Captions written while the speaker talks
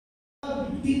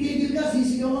titigil ka,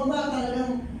 sisigaw ba,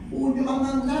 talagang ulo kang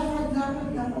ng lakad.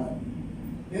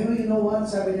 Pero you know what?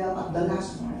 Sabi niya, at the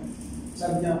last part,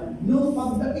 sabi niya, nung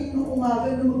pagdating ng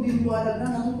umaga, nung magliliwanag na,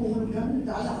 natutulog ka,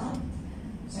 naglalakad.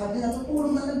 Sabi niya,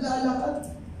 natutulog na naglalakad.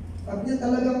 Sabi niya,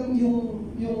 talagang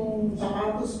yung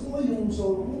sapatos ko, yung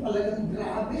sole ko, talagang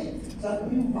grabe. Sabi ko,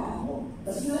 yung paa ko.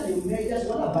 Kasi nga, yung medyas,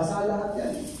 wala, basa lahat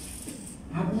yan.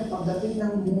 Sabi niya, pagdating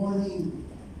ng morning,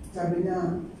 sabi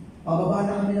niya, pababa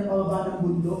na kami ng pababa ng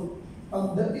bundok.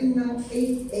 Pagdating ng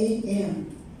 8 a.m.,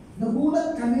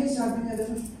 nagulat kami, sabi niya,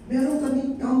 meron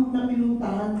kaming camp na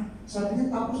pinuntahan. Sabi niya,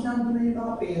 tapos nandun na yung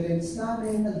mga parents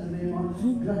namin, nandun na yung mga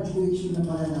graduation na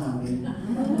pala namin.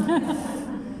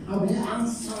 Sabi niya, ang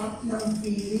sarap ng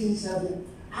feeling, sabi niya,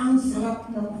 ang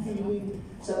sarap ng feeling.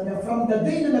 Sabi niya, from the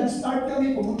day na nag-start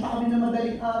kami, pumunta kami na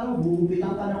madaling araw,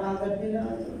 bubilang ka na agad nila.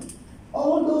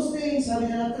 All those things,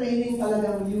 sabi niya, na training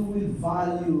talagang you will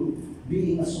value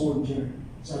being a soldier.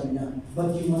 Sabi niya,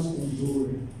 but you must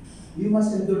endure. You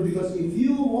must endure because if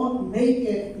you won't make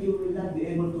it, you will not be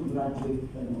able to graduate.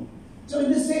 So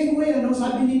in the same way,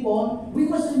 sabi ni Paul, we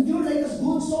must endure like a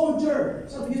good soldier.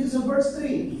 Sabi niya sa verse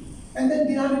 3. And then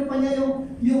ginamit pa niya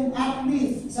yung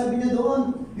athlete. Sabi niya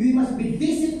doon, we must be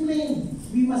disciplined.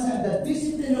 We must have the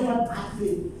discipline of an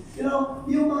athlete. You know,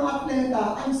 yung mga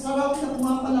atleta, ang sarap na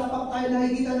pumapalapak tayo,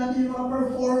 nakikita natin yung mga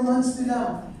performance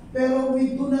nila. Pero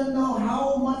we do not know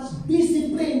how much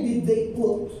discipline did they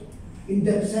put in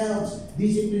themselves.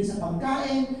 Discipline sa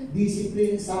pagkain,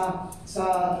 discipline sa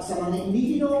mga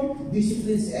iniinom,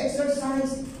 discipline sa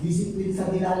exercise, discipline sa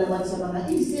nilalaman sa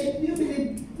mga isip.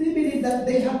 They believe that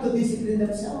they have to discipline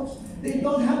themselves. They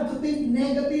don't have to think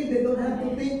negative. They don't have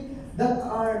to think that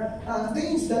are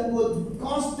things that would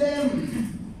cause them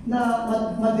na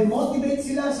ma-demotivate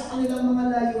sila sa kanilang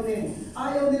mga layunin.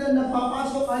 Ayaw nila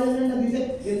napapasok, ayaw nila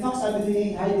nag-isip. In fact, sabi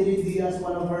ni Heidi Diaz,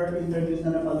 one of her interviews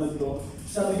na napanood ko,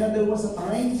 sabi niya, there was a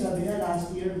time, sabi niya, last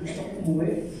year, gusto ko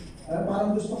umuwi.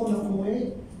 Parang gusto ko na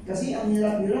umuwi. Kasi ang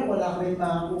hirap-hirap, wala ka rin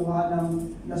makakuha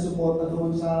na suporta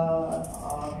doon sa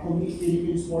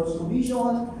Philippine Sports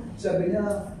Commission. Sabi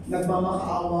niya,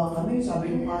 nagmamakaawa kami.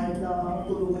 Sabi niya, kahit na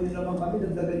tulungan niyo naman kami,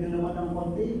 dagdagan niyo naman ng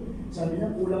konti. Sabi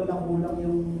niya, kulang na kulang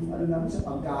yung namin sa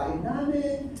pagkain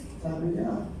namin. Sabi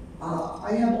niya,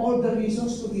 I have all the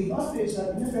reasons to give up.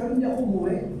 Sabi niya, pero hindi ako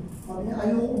umuwi. Sabi niya,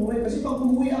 ayoko umuwi. Kasi pag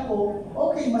umuwi ako,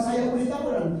 okay, masaya ulit ako.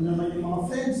 Nandun naman yung mga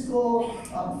friends ko,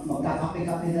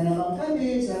 magkakape-kape na naman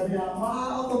kami. Sabi niya,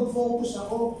 ma-out of focus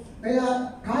ako.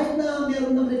 Kaya kahit na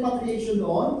meron ng repatriation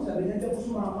noon, sabi niya, hindi ako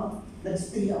sumama.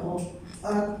 Nag-stay ako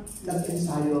at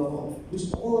nag-ensayo ako.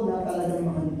 Gusto ko na talagang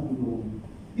makanitang.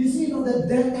 You see, the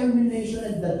determination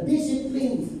and the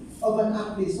discipline of an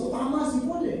athlete. So tama si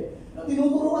Paul eh.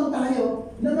 Tinuturuan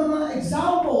tayo ng mga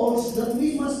examples that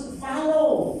we must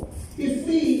follow if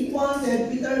we wanted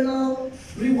eternal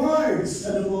rewards.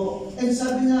 And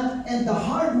sabi nga, and the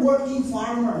hard-working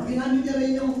farmer. Ginamit niya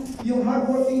rin yung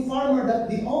hard-working farmer that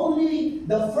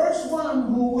the first one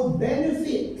who would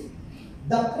benefit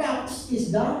the crops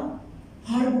is the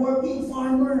hard-working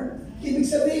farmer. Ibig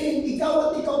sabihin, ikaw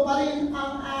at ikaw pa rin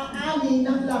ang aani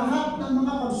ng lahat ng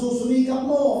mga pagsusulikap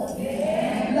mo.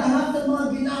 Yeah. Lahat ng mga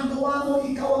ginagawa mo,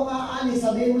 ikaw ang aani.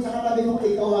 Sabihin mo sa katabi mo,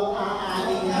 ikaw ang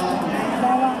aani niya.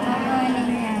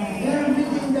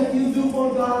 Everything that you do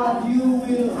for God, you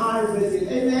will harvest it.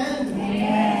 Amen?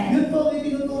 Yeah. Yun po yung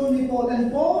tinuturo ni Paul.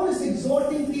 And Paul is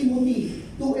exhorting Timothy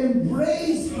to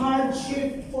embrace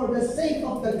hardship for the sake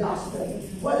of the gospel.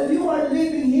 While you are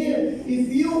living here,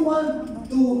 if you want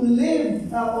to live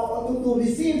or to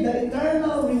receive the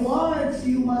eternal rewards,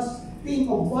 you must think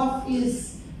of what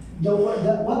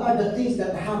are the things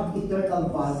that have eternal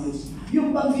values.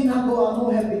 Yung bang ginagawa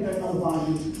mo have eternal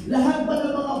values. Lahat ba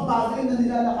ng mga bagay na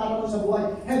nilalakaran mo sa buhay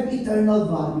have eternal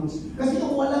values. Kasi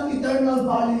kung walang eternal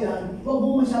value yan, huwag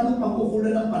mo masyadong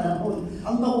pagkukulan ng panahon.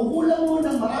 Ang pagkukulan mo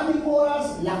ng maraming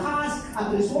oras, lakas,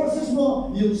 at resources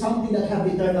mo, yung something that have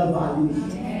eternal values.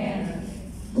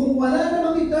 Kung wala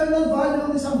namang eternal value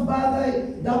ng isang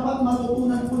bagay, dapat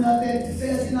matutunan po natin.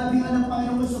 Kaya sinabi nga ng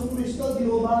Panginoong Jesucristo, di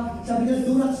ba? Sabi niya,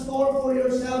 do not store for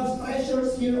yourselves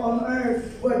treasures here on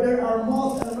earth, where there are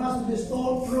moths and rust to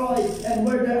destroy, and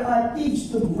where there are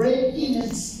thieves to break in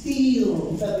and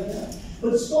steal. Sabi niya.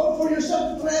 But store for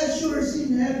yourself treasures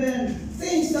in heaven,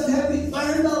 things that have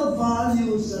eternal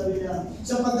values, sabi niya.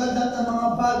 Sa pagdadat ng mga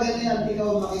bagay na yan,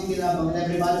 ikaw makikinabang.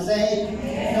 Everybody say,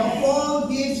 now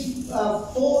Paul gives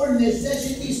 4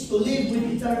 necessities to live with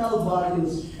eternal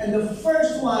values. And the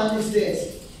first one is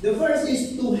this. The first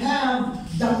is to have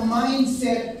the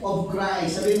mindset of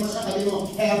Christ. Sabi mo sa kanya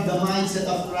mo, have the mindset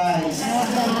of Christ.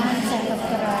 Have the mindset of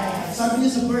Christ. Sabi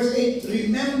niya sa verse 8,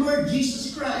 remember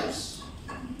Jesus Christ,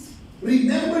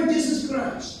 Remember Jesus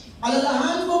Christ.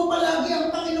 Alalahan mo palagi ang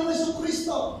Panginoong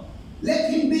Jesucristo.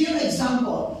 Let Him be your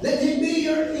example. Let Him be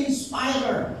your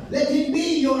inspirer. Let Him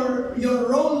be your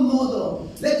role model.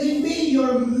 Let Him be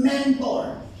your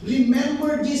mentor.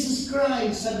 Remember Jesus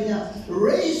Christ, sabi niya,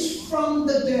 raised from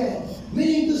the dead.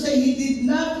 Meaning to say, He did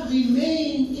not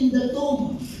remain in the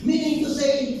tomb. Meaning to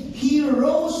say, He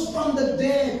rose from the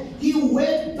dead. He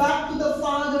went back to the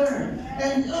Father.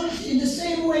 And in the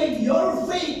same way, your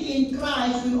faith in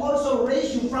Christ will also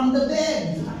raise you from the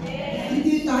dead.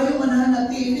 Hindi tayo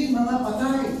mananatiling mga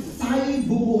patay. Tayo'y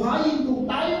bubuhayin kung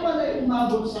tayo man ay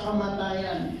umabot sa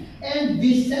kamatayan. And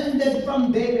descended from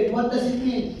David. What does it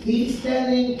mean? He is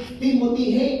telling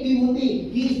Timothy, hey Timothy,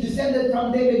 he is descended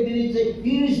from David.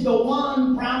 He is the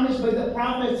one promised by the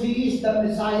prophets. He is the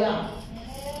Messiah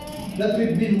that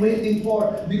we've been waiting for.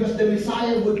 Because the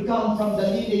Messiah would come from the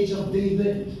lineage of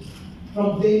David.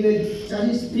 From David,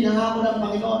 kasi pinangako ng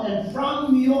Panginoon, and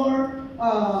from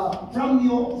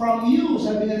you,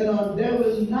 sabi niya ganoon, there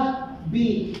will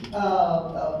be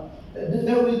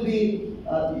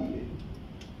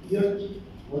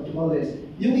what you call this?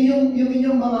 Yung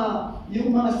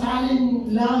mga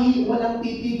salin lahi walang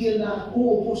titigil na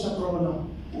uupo sa trono.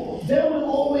 There will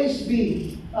always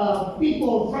be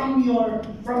people from your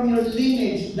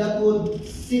lineage that would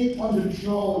sit on the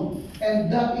throne,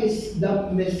 and that is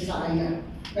the Messiah.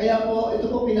 Kaya po,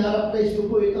 ito po, pinaraphrase ko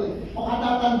po ito.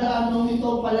 Makatatandaan nung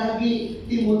ito palagi,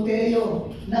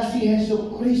 Timoteo, na si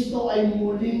Jesucristo ay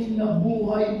muling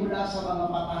nabuhay mula sa mga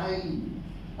patay.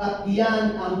 At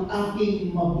yan ang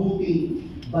aking mabuting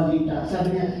balita.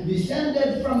 Sabi niya,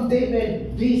 descended from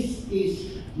David, this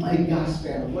is my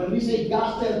gospel. When we say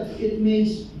gospel, it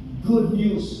means good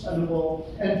news. Ano po?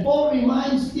 And Paul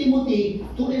reminds Timothy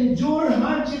to endure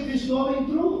hardship he's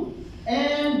going through.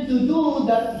 And to do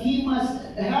that, he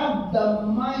must have the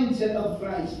mindset of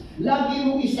Christ. Lagi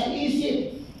mong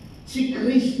isa-isip si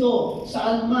Kristo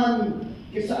saan man,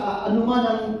 sa anuman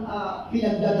ang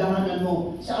pinagdadaanan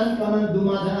mo, saan ka man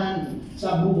dumadaan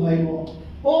sa buhay mo.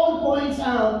 Paul points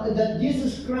out that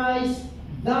Jesus Christ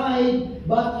died,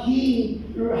 but He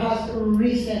has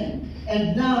risen.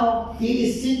 And now, He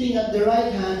is sitting at the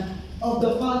right hand of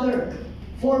the Father.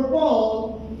 For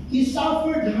Paul, He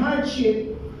suffered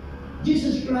hardship.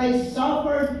 Jesus Christ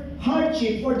suffered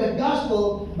hardship for the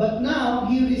gospel, but now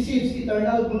He receives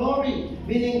eternal glory.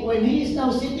 Meaning, when He is now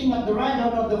sitting at the right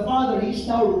hand of the Father, He is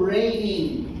now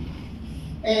reigning.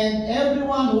 And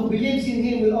everyone who believes in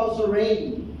Him will also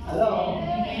reign. Hello?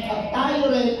 At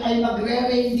tayo rin ay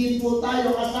magre-reign din po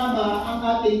tayo kasama ang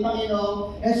ating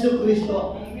Panginoong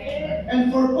Jesucristo.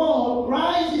 And for Paul,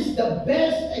 Christ is the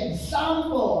best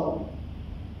example.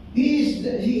 He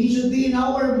should be in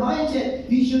our mindset.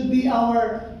 He should be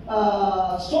our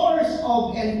source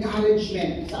of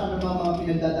encouragement sa anumang mga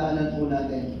pinagdadaanan po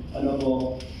natin. Ano po?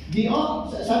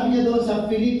 Sabi niya doon sa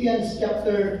Philippians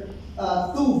chapter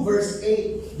 2 verse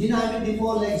 8, ginamit din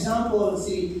po na example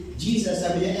si Jesus.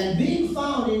 Sabi niya, and being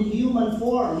found in human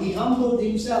form, He humbled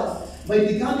Himself by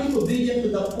becoming obedient to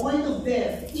the point of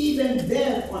death, even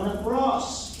death on a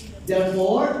cross.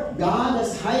 Therefore, God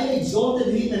has highly exalted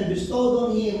Him and bestowed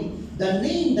on Him the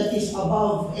name that is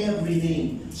above every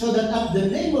name, so that at the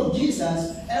name of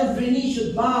Jesus, every knee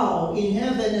should bow in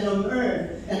heaven and on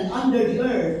earth and under the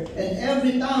earth, and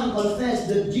every tongue confess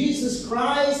that Jesus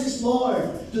Christ is Lord,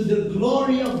 to the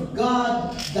glory of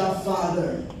God the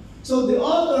Father. So the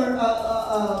author,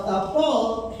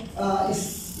 Paul,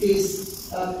 is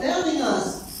telling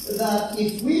us that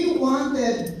if we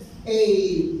wanted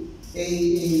an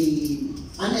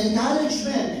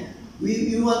encouragement,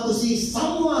 we want to see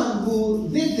someone who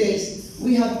did this,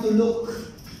 we have to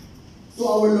look to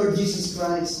our Lord Jesus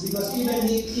Christ. Because even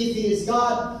if He is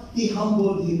God, He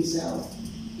humbled Himself.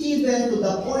 Even to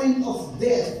the point of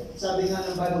death, sabi nga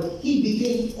ng Bible, He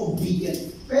became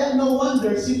obedient. Kaya no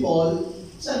wonder si Paul,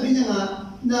 sabi niya nga,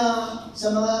 na sa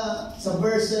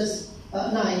verses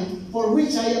 9, for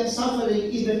which I am suffering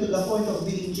even to the point of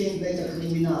being chained like a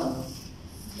criminal.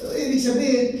 So, ibig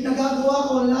sabihin, nagagawa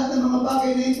ko lahat ng mga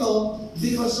bagay na ito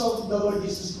because of the Lord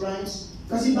Jesus Christ.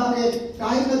 Kasi bakit?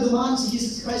 Kahit na dumaan si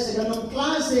Jesus Christ sa ganong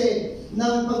klase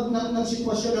ng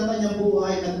sitwasyon ng kanyang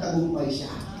buhay, nagtagumpay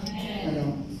siya.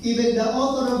 Ano? Even the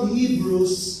author of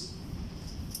Hebrews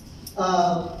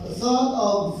thought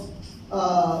of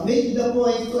making the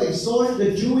point to exhort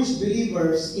the Jewish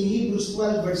believers in Hebrews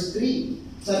 12 verse 3.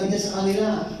 Sabi niya sa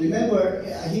kanila, remember,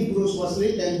 Hebrews was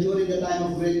written during the time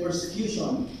of great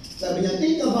persecution. Sabi niya,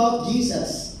 think about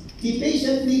Jesus. He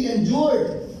patiently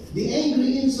endured the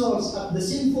angry insults that the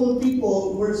sinful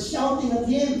people were shouting at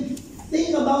Him.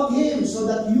 Think about Him so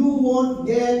that you won't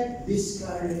get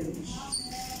discouraged.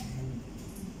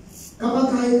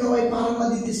 Kapag ikaw ay parang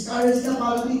madidiscourage na,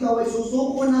 parang ikaw ay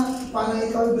susuko na, parang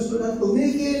ikaw ay gusto nang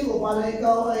tumigil, o parang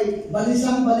ikaw ay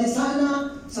balisang-balisa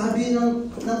na, sabi ng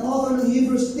author ng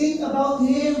Hebrews, think about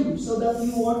Him so that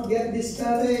you won't get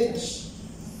discouraged.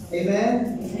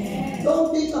 Amen? Amen?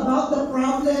 Don't think about the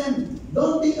problem.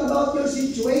 Don't think about your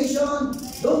situation.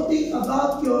 Don't think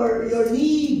about your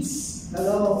needs.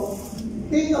 Hello?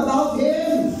 Think about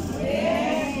Him.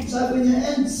 Amen. Sabi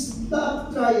niya, and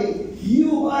stop trying.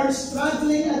 You are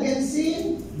struggling against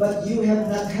sin, but you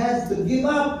have not had to give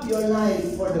up your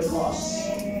life for the cause.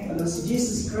 And as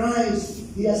Jesus Christ,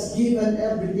 He has given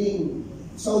everything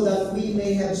so that we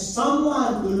may have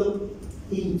someone to look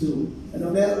into.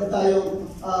 Ano, meron tayong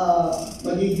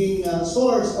magiging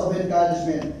source of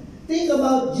encouragement. Think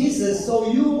about Jesus so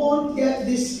you won't get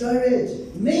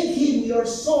discouraged. Make Him your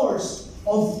source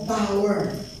of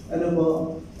power. Ano po?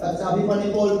 At sabi pa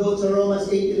ni Paul doon sa Romans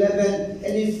 8:11,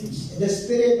 and if the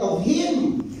Spirit of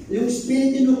Him, yung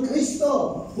Espiritu ng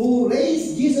Kristo, who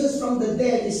raised Jesus from the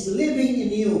dead is living in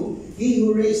you, He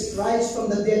who raised Christ from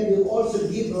the dead will also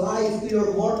give life to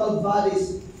your mortal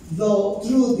bodies, though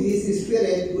through His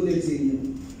Spirit who lives in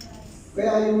you.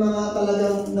 Kaya yung mga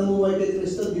talagang namuway kay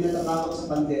Kristo, hindi natatakot sa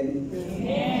pandemic.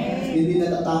 Hindi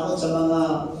natatakot sa mga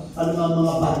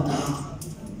banta.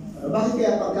 Bakit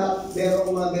kaya pagka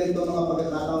merong mga ganito mga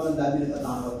pagkakataon ng dami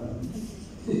natatakot?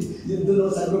 Yun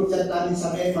doon sa group chat namin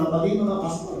sa Kema, maging mga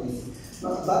pastor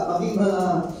maging mga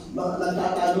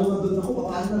nagtatanungan doon ako,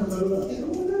 paano na nalulang?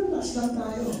 Relax lang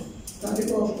tayo. Sabi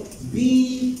ko, be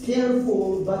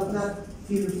careful but not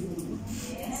fearful.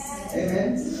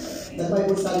 Amen?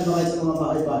 Nag-Bible study ba kayo sa mga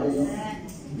bahay-bahay? No?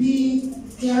 Be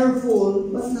careful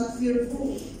but not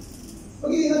fearful.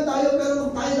 Pag-iingat tayo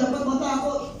pero tayo dapat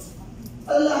matakot.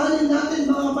 Alalahanin natin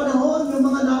mga panahon, yung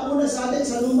mga nauna sa atin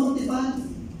sa lumang tipan.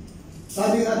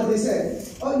 Sabi nga ito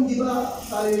hindi ba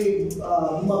tayo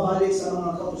bumabalik sa mga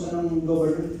kautusan ng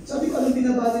government? Sabi ko, anong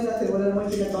binabalik natin? Wala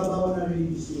naman pinagbabawa ng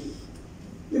religious group.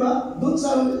 Diba?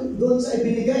 Doon sa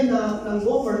ibinigay ng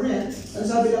government, ang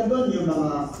sabi lang doon, yung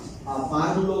mga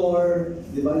parlor,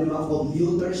 diba? Yung mga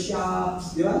computer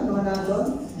shops, diba? Yung mga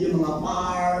nandun, yung mga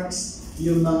parks,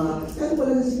 yung mga, kaya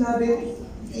wala na sinabi,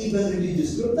 even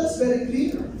religious group. That's very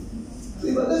clear.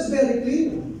 Diba? That's very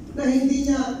clear. Na hindi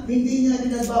niya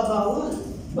pinagbabawal.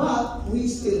 But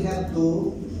we still have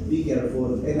to be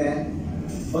careful. Amen?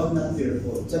 But not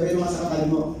fearful. Sabihin mo sa kakali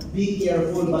mo, be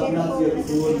careful but not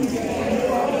fearful.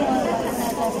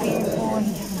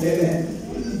 Amen?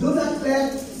 Do not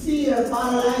let fear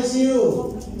paralyze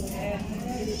you.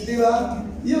 Diba?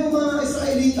 Yung mga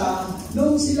Israelita,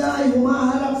 nung sila ay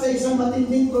humaharap sa isang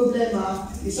matinding problema,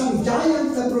 isang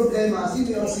giant na problema,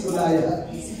 sino yung si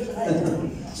Goliath?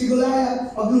 Si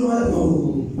Goliath, pag lumalap,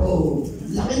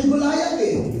 laking Goliath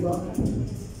diba?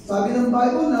 Sabi ng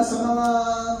Bible, nasa mga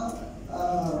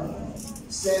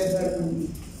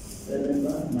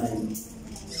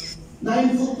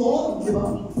 9 foot tall,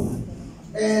 diba?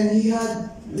 And he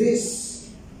had this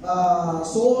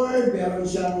sword, meron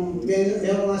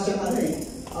nga siyang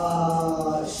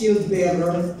shield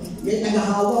bearer. May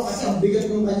tagahawak kasi ang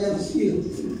bigat ng kanyang shield.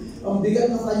 Ang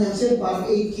bigat ng kanyang shield, parang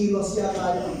 8 kilos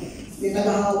yata yun. May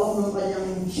tagahawak ng kanyang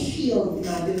shield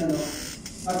natin,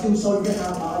 At yung sword niya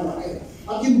napakalaki.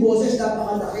 At yung boses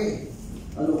napakalaki.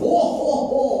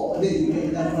 Hindi,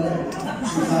 hindi na pala.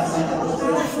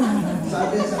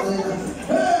 Sabi sa kanila,